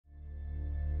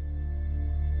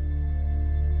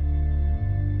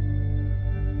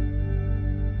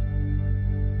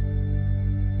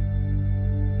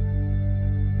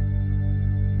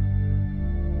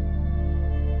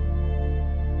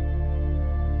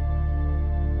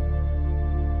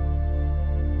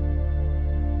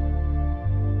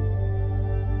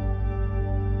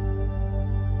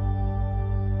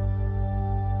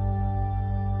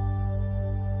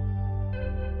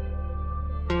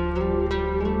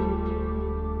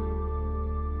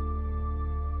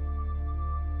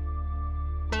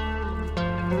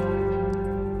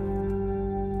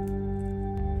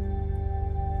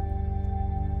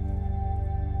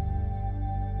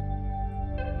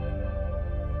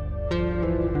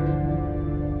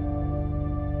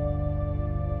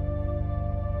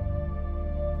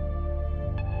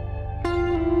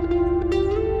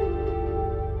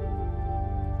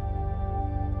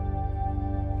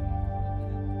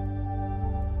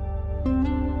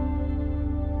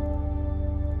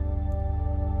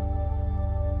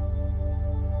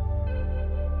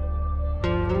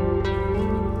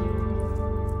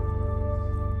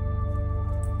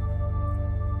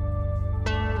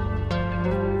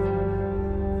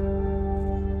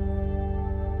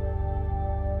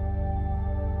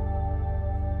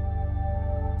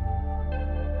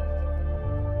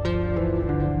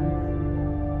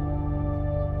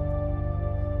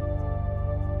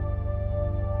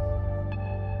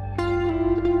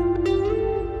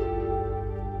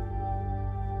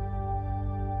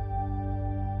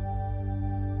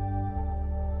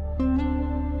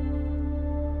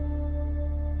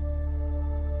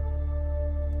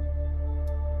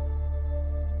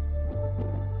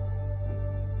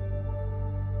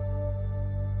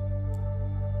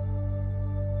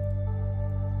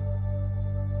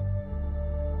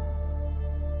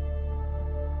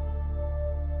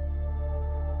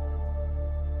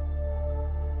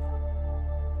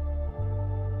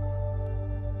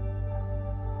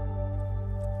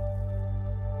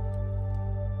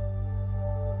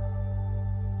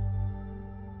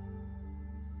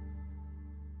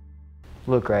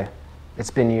Look, Ray,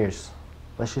 it's been years.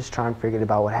 Let's just try and forget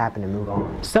about what happened and move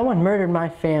on. Someone murdered my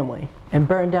family and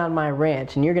burned down my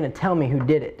ranch, and you're gonna tell me who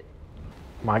did it.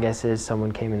 My guess is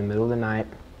someone came in the middle of the night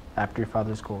after your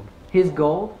father's gold. His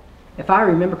gold? If I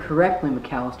remember correctly,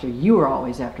 McAllister, you were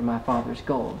always after my father's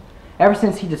gold. Ever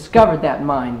since he discovered that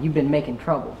mine, you've been making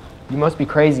trouble. You must be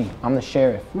crazy. I'm the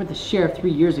sheriff. You were the sheriff 3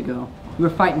 years ago. You were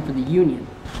fighting for the Union.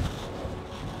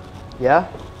 Yeah?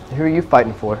 Who are you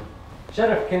fighting for?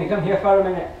 Sheriff, can you come here for a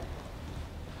minute?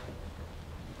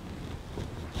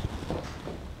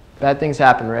 Bad things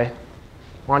happen, Ray.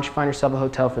 Why don't you find yourself a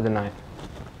hotel for the night?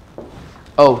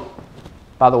 Oh,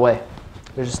 by the way,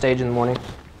 there's a stage in the morning.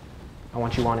 I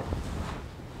want you on it.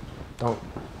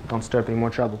 Don't stir up any more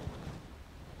trouble.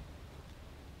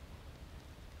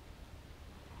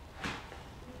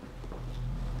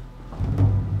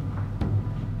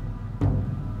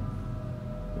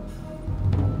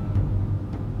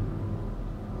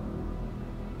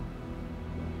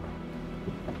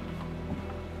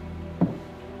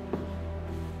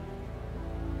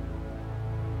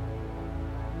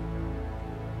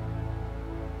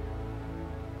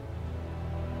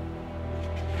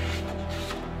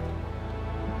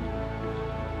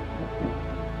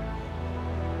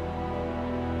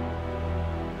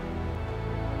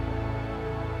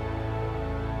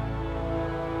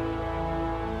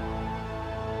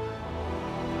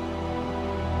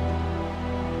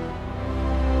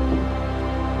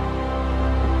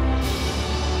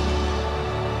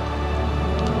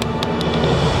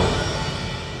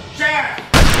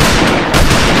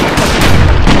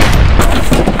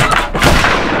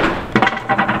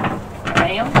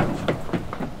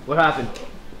 What happened?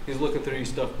 He's looking through your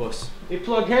stuff, boss. We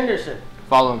plugged Henderson.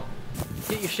 Follow him.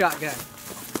 Get your shotgun.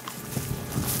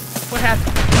 What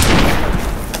happened?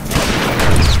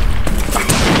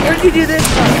 Where'd you do this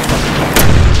from?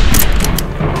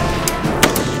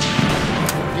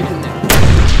 Get in there.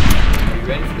 Are you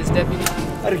ready for this, deputy?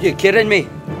 Are you kidding me?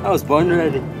 I was born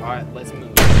ready. Alright, let's move.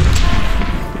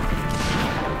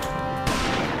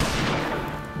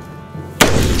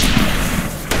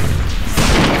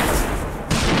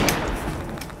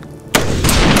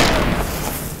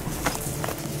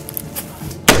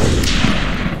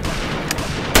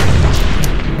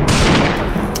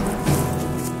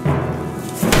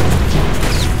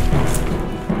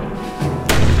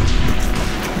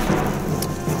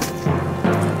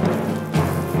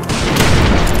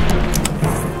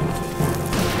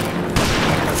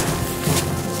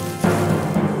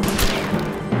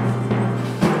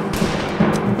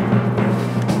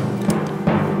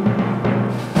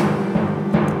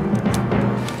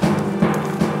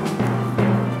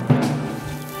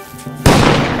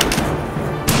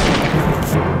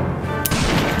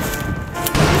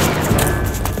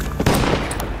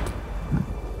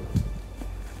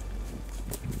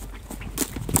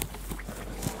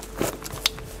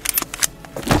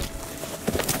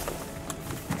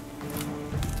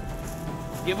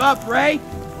 Give up, Ray.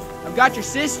 I've got your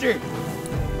sister.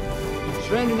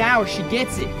 Surrender now or she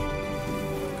gets it.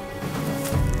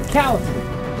 Katelyn.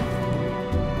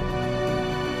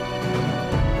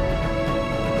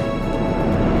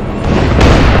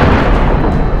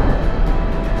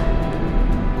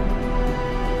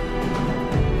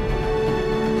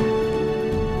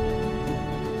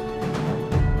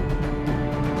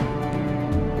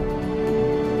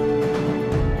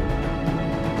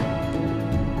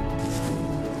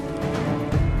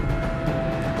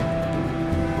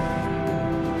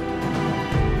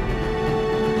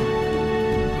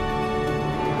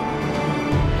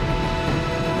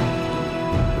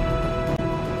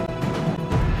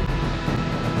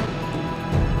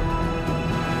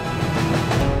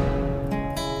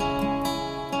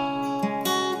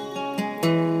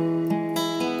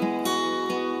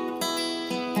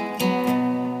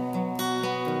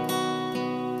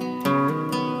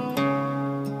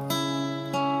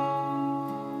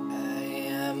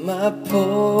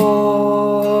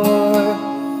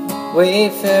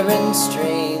 wayfaring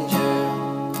stranger,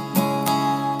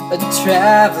 a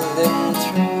traveling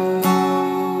through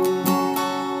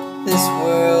this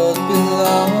world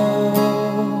below.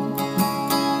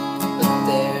 But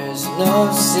there's no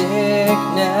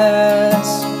sickness,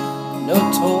 no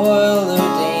toil or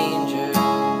danger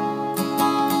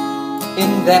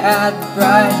in that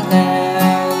bright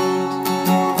land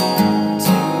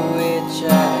to which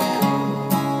I go.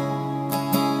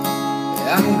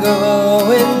 I'm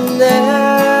going there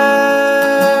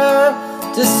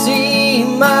to see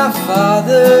my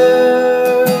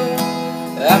father.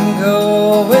 I'm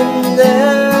going